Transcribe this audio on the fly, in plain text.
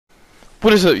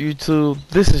What is up, YouTube?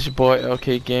 This is your boy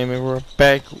LK Gaming. We're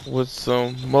back with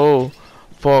some more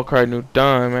Far Cry New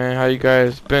Dawn, man. How you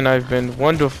guys been? I've been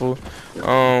wonderful.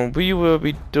 We will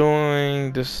be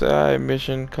doing the side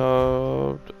mission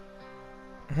called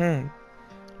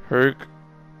Herc,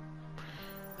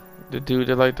 the dude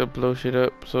that like to blow shit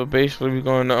up. So basically, we're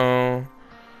going to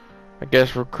I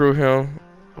guess recruit him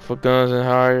for guns and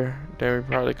hire. Then we're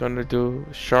probably gonna do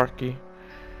Sharky.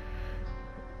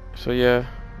 So yeah,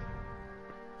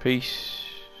 peace.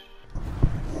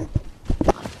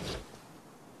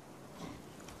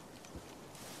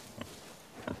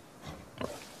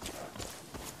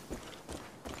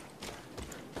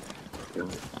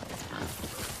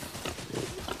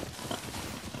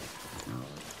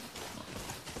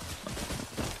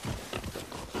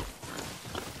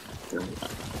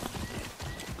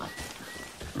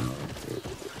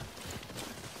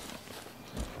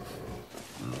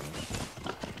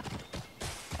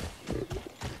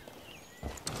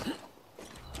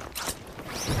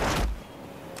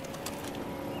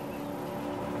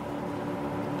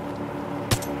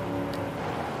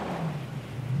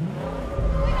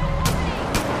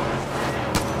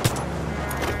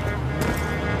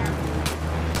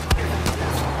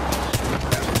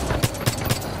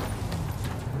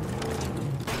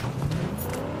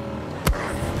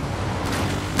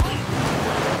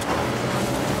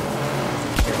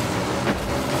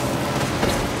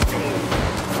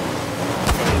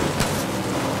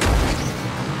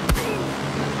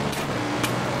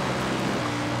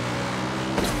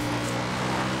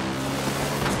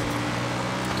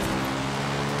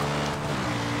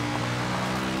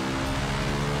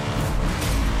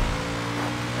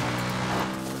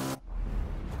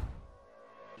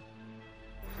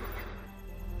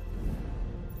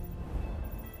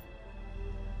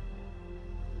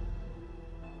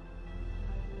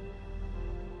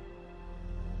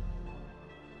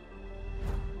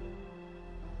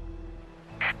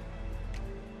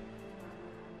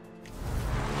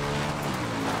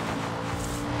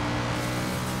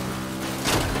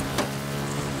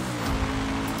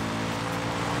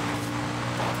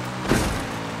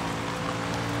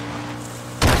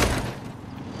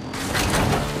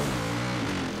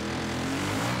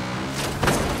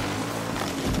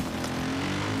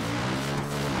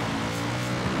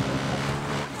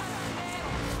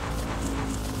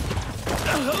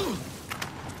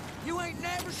 You ain't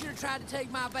never should have tried to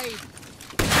take my baby.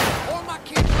 Or my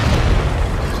kid.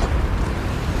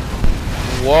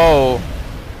 Whoa.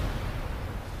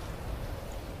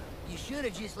 You should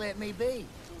have just let me be.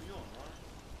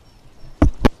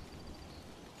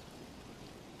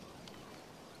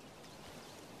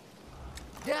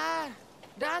 Did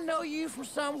I know you from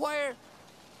somewhere?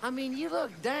 I mean, you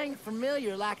look dang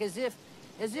familiar, like as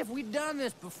if we'd done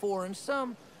this before in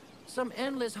some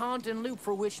endless haunting loop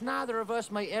for which neither of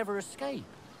us may ever escape.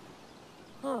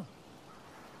 Huh.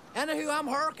 Anywho, I'm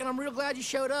Herc, and I'm real glad you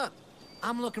showed up.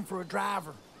 I'm looking for a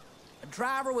driver. A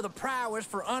driver with a prowess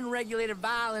for unregulated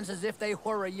violence as if they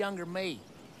were a younger me.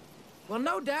 Well,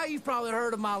 no doubt you've probably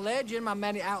heard of my legend, my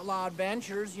many outlaw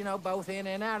adventures, you know, both in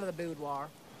and out of the boudoir.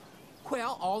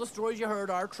 Well, all the stories you heard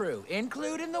are true,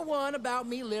 including the one about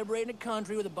me liberating a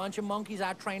country with a bunch of monkeys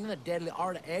I trained in the deadly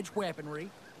art of edge weaponry.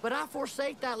 But I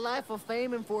forsake that life of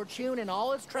fame and fortune and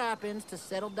all its trappings to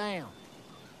settle down.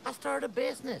 I started a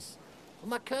business with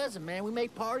my cousin, man. We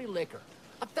made party liquor.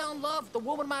 I fell in love with the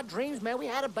woman of my dreams, man. We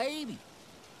had a baby.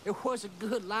 It was a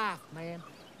good life, man.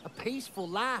 A peaceful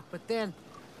life. But then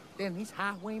these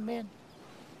highwaymen,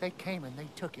 they came and they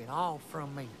took it all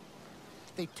from me.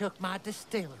 They took my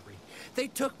distillery. They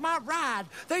took my ride.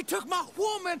 They took my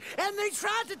woman, and they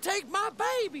tried to take my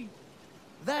baby.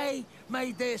 They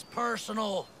made this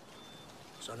personal.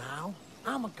 So now,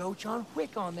 I'm gonna go John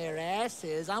Wick on their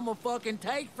asses. I'm gonna fucking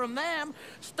take from them,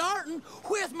 starting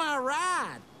with my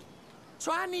ride.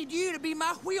 So I need you to be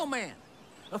my wheelman.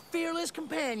 A fearless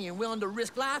companion willing to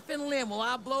risk life and limb while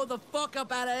I blow the fuck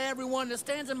up out of everyone that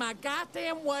stands in my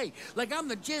goddamn way. Like I'm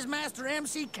the Jizzmaster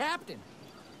MC Captain.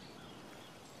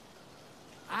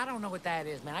 I don't know what that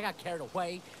is, man. I got carried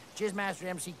away. Jizzmaster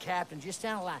MC Captain just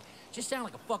sounded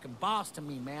like a fucking boss to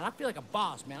me, man. I feel like a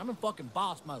boss, man. I'm in fucking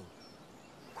boss mode.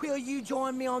 Will you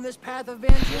join me on this path of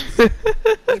vengeance?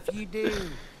 If you do,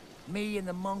 me and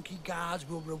the monkey gods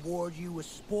will reward you with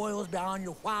spoils beyond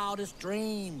your wildest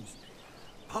dreams.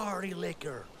 Party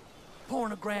liquor,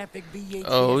 pornographic VHS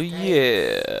Oh tapes,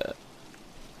 yeah.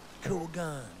 cool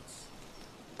guns.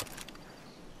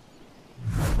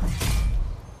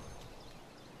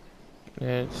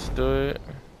 Let's do it.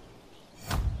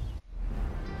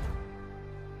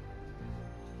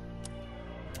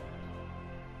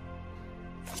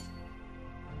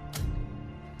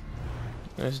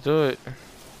 Let's do it.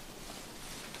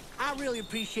 I really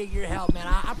appreciate your help, man.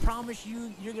 I promise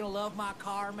you, you're gonna love my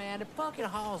car, man. It fucking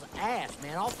hauls ass,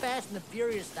 man. All Fast and the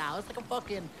Furious style. It's like a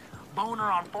fucking boner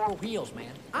on 4 wheels,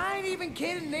 man. I ain't even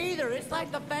kidding either. It's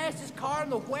like the fastest car in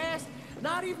the West.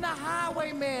 Not even the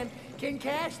highwayman can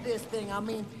catch this thing. I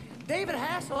mean, David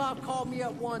Hasselhoff called me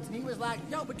up once, and he was like,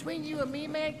 yo, between you and me,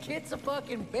 man, Kit's a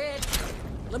fucking bitch.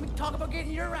 Let me talk about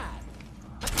getting your ride.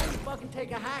 I can't fucking take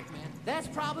a hack, man. That's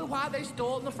probably why they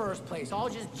stole it in the first place. All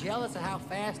just jealous of how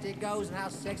fast it goes and how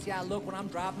sexy I look when I'm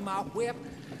driving my whip.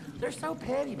 They're so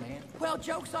petty, man. Well,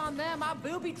 joke's on them. I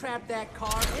booby-trapped that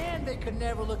car, and they could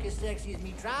never look as sexy as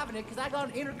me driving it because I got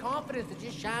an inner confidence that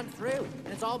just shines through. And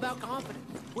it's all about confidence,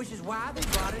 which is why they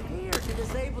brought it here to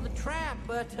disable the trap.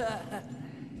 But,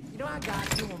 you know, I got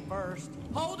to them first.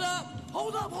 Hold up!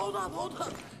 Hold up, hold up, hold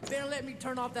up! Better let me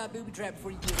turn off that booby trap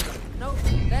before you get it. Nope,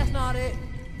 that's not it.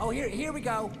 Oh, here we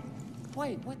go.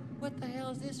 Wait, what the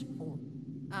hell is this for?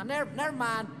 Never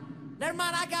mind. Never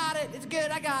mind, I got it. It's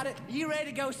good, I got it. You ready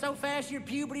to go so fast your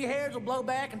puberty hairs will blow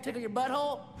back and tickle your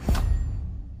butthole?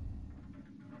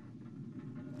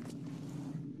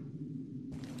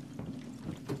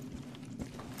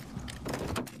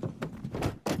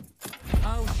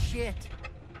 Oh, shit.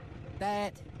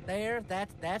 That's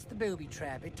the booby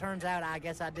trap. It turns out I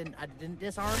guess I didn't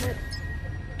disarm it.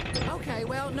 Okay,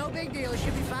 well, no big deal. It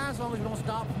should be fine as long as we don't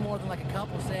stop for more than like a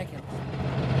couple seconds.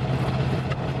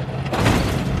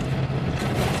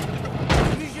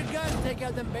 Use your gun to take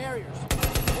out them barriers.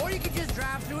 Or you could just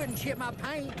drive through it and chip my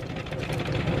paint.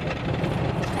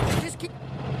 Just keep...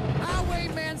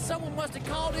 Highwayman, someone must have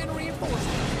called in reinforcements.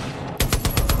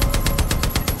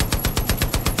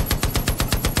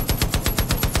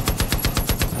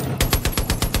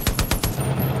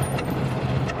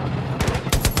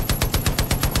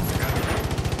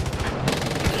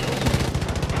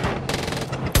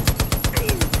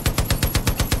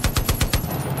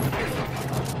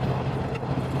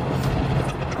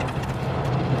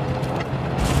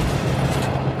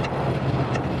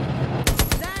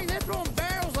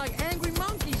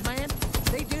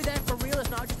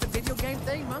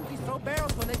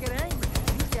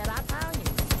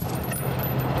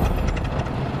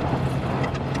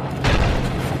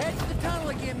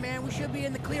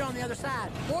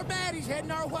 More baddies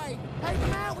heading our way. Take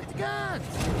them out with the guns.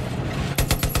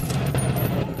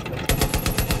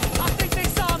 I think they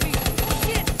saw me.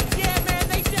 Shit. Yeah, man,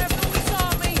 they definitely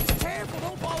saw me. Careful,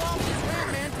 don't fall off this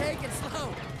ramp, man. Take it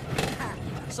slow.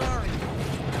 Sorry.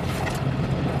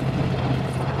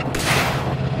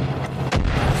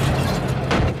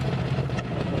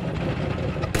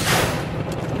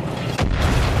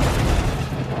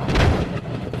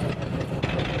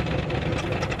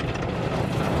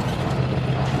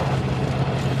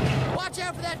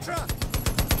 Truck.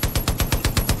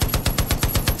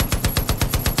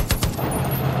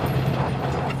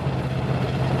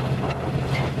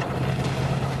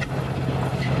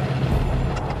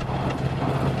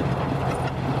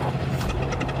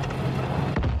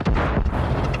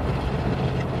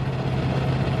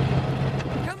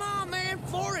 Come on, man,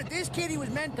 floor it. This kitty was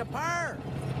meant to purr.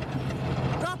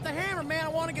 Drop the hammer, man. I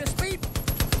want to get a speed.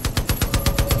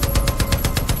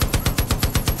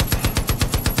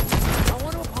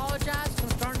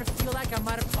 I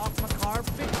might have talked my car a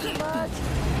bit too much.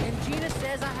 And Gina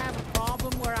says I have a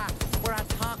problem where I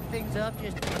talk things up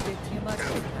just a bit too much.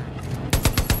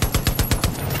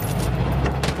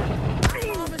 I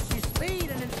promised you speed,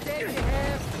 and instead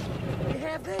you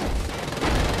have this.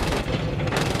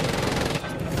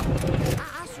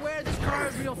 I swear this car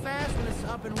is real fast when it's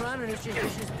up and running. It's just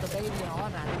the baby and all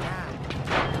that.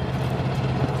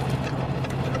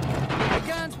 The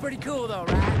gun's pretty cool though,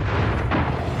 right?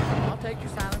 I'll take your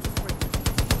silence.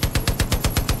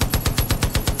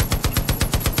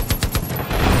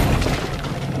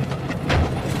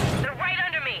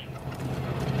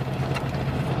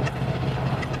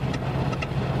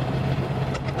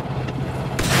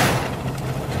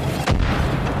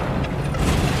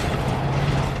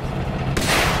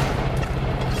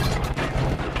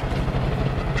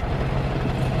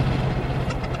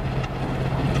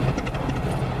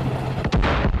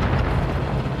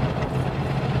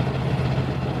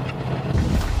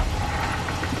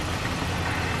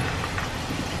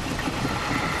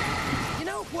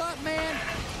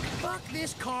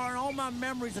 This car and all my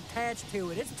memories attached to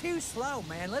it. It's too slow,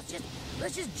 man. Let's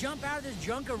just jump out of this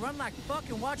junk and run like fuck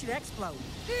and watch it explode.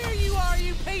 Here you are,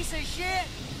 you piece of shit!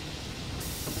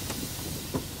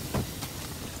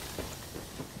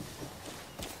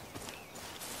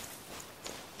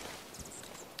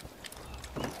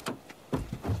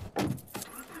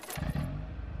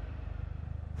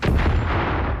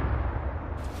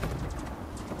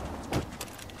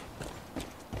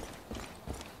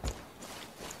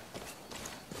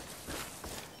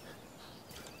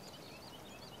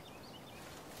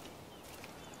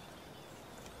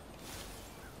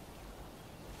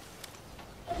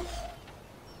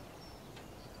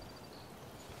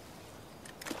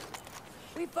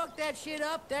 We fucked that shit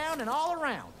up, down, and all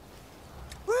around.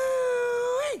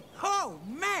 Woo-wee! Oh,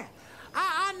 man!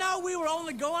 I know we were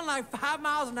only going like 5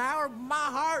 miles an hour, but my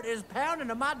heart is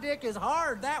pounding and my dick is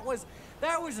hard. That was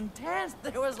intense.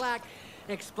 There was like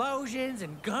explosions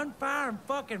and gunfire and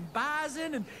fucking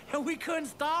bison and we couldn't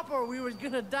stop or we was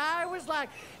gonna die. It was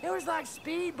like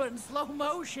speed but in slow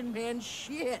motion, man.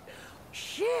 Shit.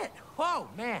 Oh,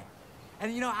 man.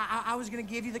 And you know, I was gonna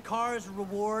give you the car as a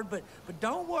reward, but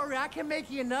don't worry, I can make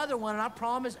you another one, and I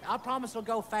promise it'll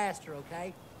go faster,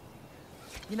 okay?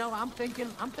 You know, I'm thinking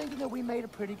that we made a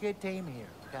pretty good team here,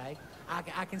 okay?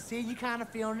 I can see you kind of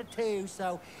feeling it too,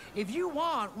 so if you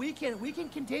want, we can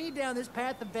continue down this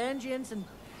path of vengeance and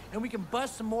we can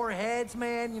bust some more heads,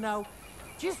 man, you know.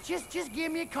 Just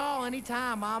give me a call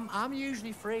anytime. I'm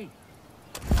usually free.